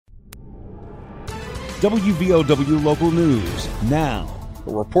WVOW Local News now.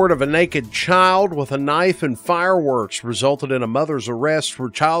 A report of a naked child with a knife and fireworks resulted in a mother's arrest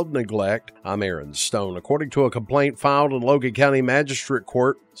for child neglect. I'm Aaron Stone. According to a complaint filed in Logan County Magistrate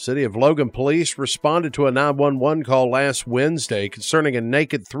Court, City of Logan Police responded to a 911 call last Wednesday concerning a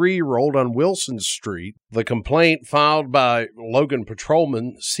naked 3-year-old on Wilson Street. The complaint, filed by Logan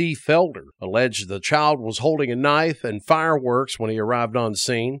Patrolman C. Felder, alleged the child was holding a knife and fireworks when he arrived on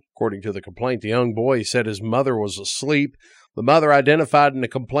scene. According to the complaint, the young boy said his mother was asleep. The mother, identified in the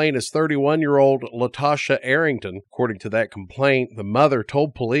complaint as 31-year-old Latasha Arrington. According to that complaint, the mother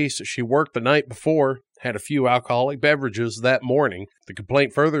told police that she worked the night before, had a few alcoholic beverages that morning. The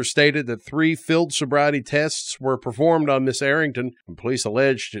complaint further stated that 3 field sobriety tests were performed on Miss Arrington, and police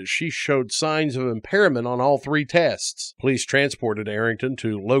alleged that she showed signs of impairment on all 3 tests. Police transported Arrington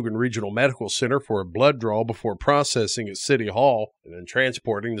to Logan Regional Medical Center for a blood draw before processing at City Hall and then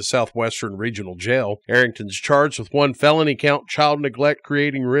transporting to Southwestern Regional Jail. Arrington's charged with 1 felony count, child neglect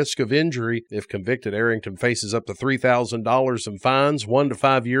creating risk of injury. If convicted, Arrington faces up to $3,000 in fines, 1 to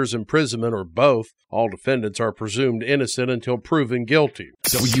 5 years imprisonment, or both. All defendants are presumed innocent until proven guilty.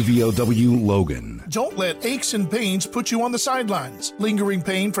 WVOW Logan. Don't let aches and pains put you on the sidelines. Lingering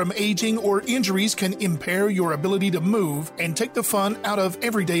pain from aging or injuries can impair your ability to move and take the fun out of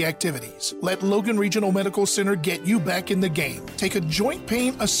everyday activities. Let Logan Regional Medical Center get you back in the game. Take a joint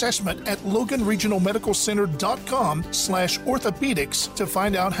pain assessment at loganregionalmedicalcenter.com/orthopedics to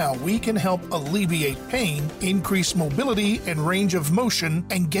find out how we can help alleviate pain, increase mobility and range of motion,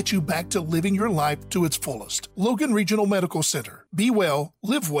 and get you back to living your life to its fullest. Logan Regional Medical Center. Be well,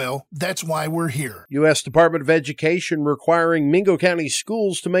 live well. That's why we're here. U.S. Department of Education requiring Mingo County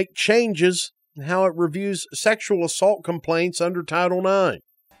Schools to make changes in how it reviews sexual assault complaints under Title IX.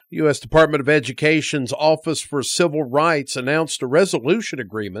 U.S. Department of Education's Office for Civil Rights announced a resolution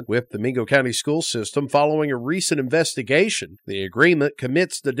agreement with the Mingo County school system following a recent investigation. The agreement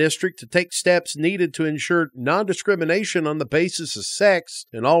commits the district to take steps needed to ensure non-discrimination on the basis of sex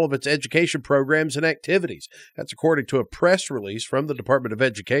in all of its education programs and activities. That's according to a press release from the Department of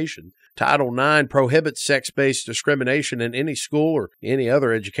Education. Title IX prohibits sex-based discrimination in any school or any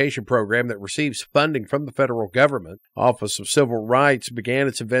other education program that receives funding from the federal government. Office of Civil Rights began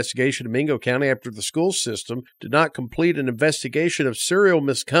its investigation in Mingo County after the school system did not complete an investigation of serial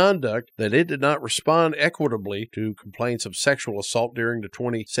misconduct, that it did not respond equitably to complaints of sexual assault during the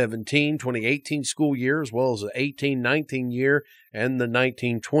 2017-2018 school year, as well as the 18-19 year and the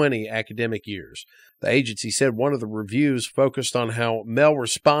 19-20 academic years. The agency said one of the reviews focused on how male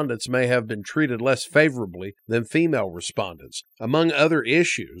respondents may have been treated less favorably than female respondents. Among other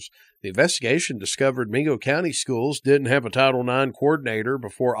issues, the investigation discovered Mingo County Schools didn't have a Title IX coordinator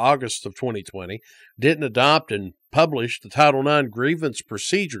before August of 2020, didn't adopt and publish the Title IX grievance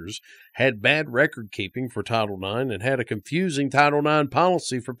procedures, had bad record keeping for Title IX, and had a confusing Title IX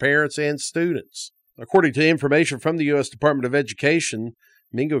policy for parents and students. According to information from the U.S. Department of Education,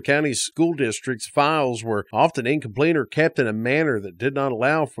 Mingo County School District's files were often incomplete or kept in a manner that did not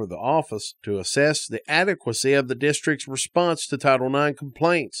allow for the office to assess the adequacy of the district's response to Title IX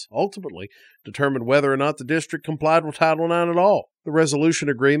complaints, ultimately determine whether or not the district complied with Title IX at all. The resolution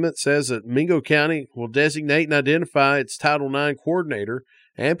agreement says that Mingo County will designate and identify its Title IX coordinator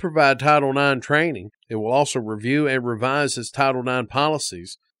and provide Title IX training. It will also review and revise its Title IX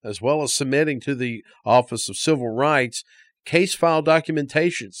policies, as well as submitting to the Office of Civil Rights case file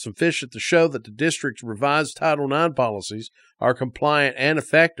documentation sufficient to show that the district's revised Title IX policies are compliant and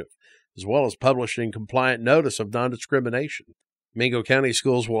effective, as well as publishing compliant notice of non-discrimination. Mingo County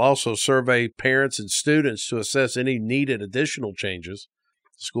Schools will also survey parents and students to assess any needed additional changes.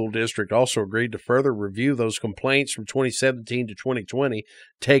 The school district also agreed to further review those complaints from 2017 to 2020,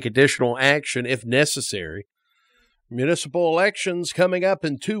 take additional action if necessary. Municipal elections coming up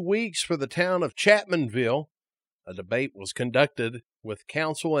in 2 weeks for the town of Chapmanville. A debate was conducted with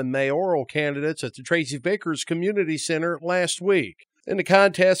council and mayoral candidates at the Tracy Vickers Community Center last week. In the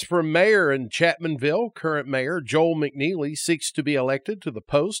contest for mayor in Chapmanville, current mayor Joel McNeely seeks to be elected to the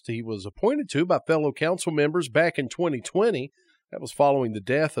post he was appointed to by fellow council members back in 2020. That was following the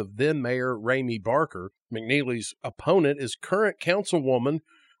death of then-mayor Ramey Barker. McNeely's opponent is current councilwoman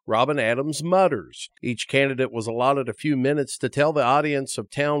Robin Adams Mutters. Each candidate was allotted a few minutes to tell the audience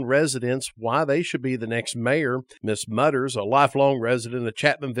of town residents why they should be the next mayor. Miss Mutters, a lifelong resident of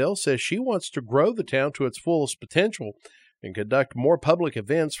Chapmanville, says she wants to grow the town to its fullest potential and conduct more public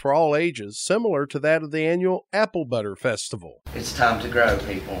events for all ages, similar to that of the annual Apple Butter Festival. It's time to grow,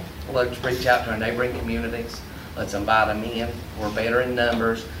 people. Let's reach out to our neighboring communities. Let's invite them in. We're better in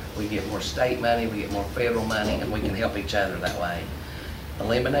numbers. We get more state money, we get more federal money, and we can help each other that way.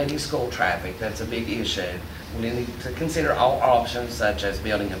 eliminating school traffic. That's a big issue. We need to consider all options, such as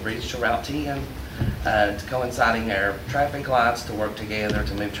building a bridge to Route 10, to coinciding our traffic lights to work together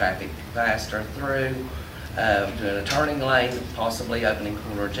to move traffic faster through, doing a turning lane, possibly opening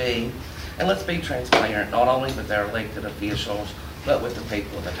corner G. And let's be transparent, not only with our elected officials, but with the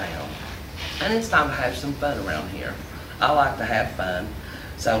people of the town. And it's time to have some fun around here. I like to have fun.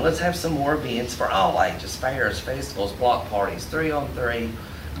 So let's have some more events for all ages, fairs, festivals, block parties, 3-on-3,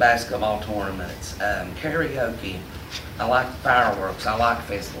 basketball tournaments, karaoke. I like fireworks, I like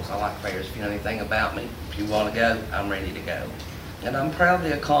festivals, I like fairs. If you know anything about me, if you want to go, I'm ready to go. And I'm proud of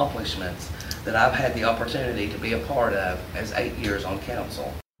the accomplishments that I've had the opportunity to be a part of as 8 years on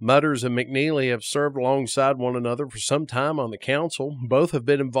council. Mudders and McNeely have served alongside one another for some time on the council. Both have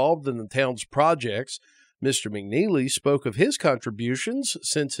been involved in the town's projects. Mr. McNeely spoke of his contributions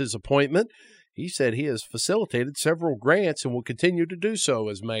since his appointment. He said he has facilitated several grants and will continue to do so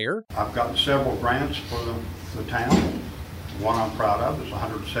as mayor. I've gotten several grants for the town. One I'm proud of is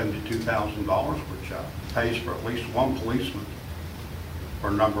 $172,000, which pays for at least one policeman for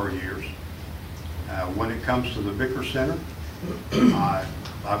a number of years. When it comes to the Vicker Center,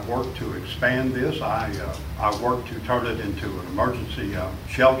 I've worked to expand this. I've worked to turn it into an emergency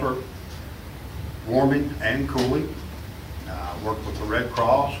shelter, warming and cooling. Worked with the Red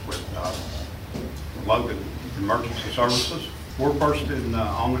Cross, with Logan Emergency Services. We're first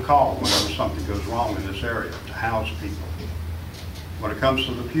on the call whenever something goes wrong in this area to house people. When it comes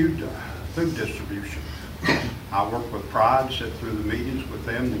to the food distribution, I worked with Pride, sit through the meetings with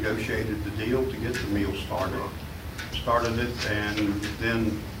them, negotiated the deal to get the meal started it, and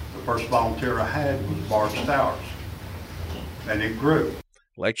then the first volunteer I had was Bart Stowers, and it grew.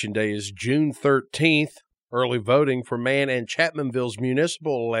 Election day is June 13th. Early voting for Man and Chapmanville's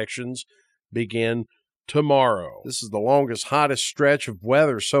municipal elections begin tomorrow. This is the longest, hottest stretch of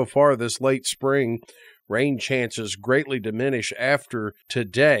weather so far this late spring. Rain chances greatly diminish after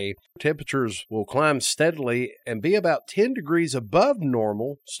today. Temperatures will climb steadily and be about 10 degrees above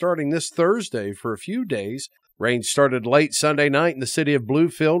normal starting this Thursday for a few days. Rain started late Sunday night in the city of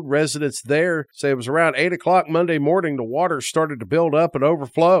Bluefield. Residents there say it was around 8 o'clock Monday morning the water started to build up and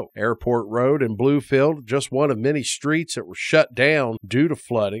overflow. Airport Road in Bluefield, just one of many streets that were shut down due to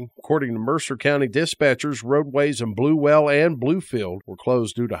flooding. According to Mercer County dispatchers, roadways in Bluewell and Bluefield were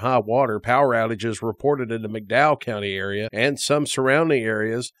closed due to high water. Power outages reported in the McDowell County area and some surrounding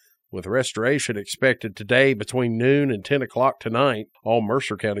areas, with restoration expected today between noon and 10 o'clock tonight. All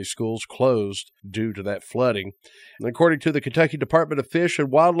Mercer County schools closed due to that flooding. And according to the Kentucky Department of Fish and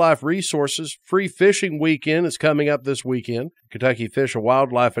Wildlife Resources, Free Fishing Weekend is coming up this weekend. Kentucky Fish and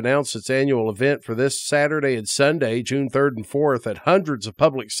Wildlife announced its annual event for this Saturday and Sunday, June 3rd and 4th, at hundreds of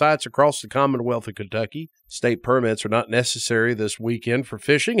public sites across the Commonwealth of Kentucky. State permits are not necessary this weekend for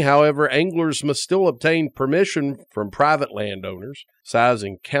fishing. However, anglers must still obtain permission from private landowners. Size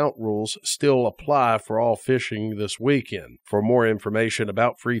and count rules still apply for all fishing this weekend. For more information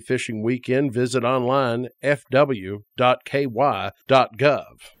about Free Fishing Weekend, visit online fw.ky.gov.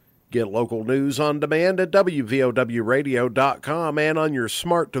 Get local news on demand at WVOWradio.com and on your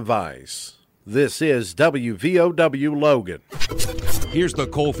smart device. This is WVOW Logan. Here's the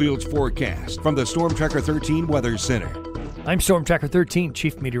Coalfields forecast from the Storm Tracker 13 Weather Center. I'm Storm Tracker 13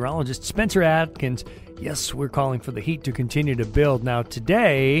 Chief Meteorologist Spencer Atkins. Yes, we're calling for the heat to continue to build. Now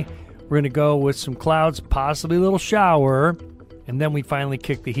today, we're going to go with some clouds, possibly a little shower, and then we finally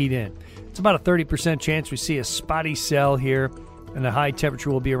kick the heat in. It's about a 30% chance we see a spotty cell here, and the high temperature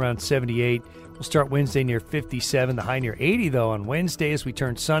will be around 78. We'll start Wednesday near 57, the high near 80, though, on Wednesday as we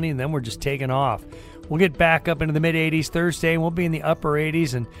turn sunny, and then we're just taking off. We'll get back up into the mid-80s Thursday, and we'll be in the upper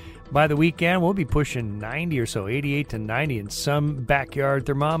 80s, and by the weekend, we'll be pushing 90 or so, 88 to 90 in some backyard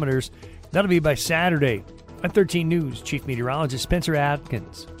thermometers. That'll be by Saturday. I'm 13 News Chief Meteorologist Spencer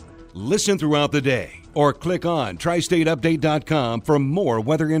Atkins. Listen throughout the day or click on tristateupdate.com for more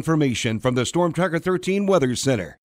weather information from the Storm Tracker 13 Weather Center.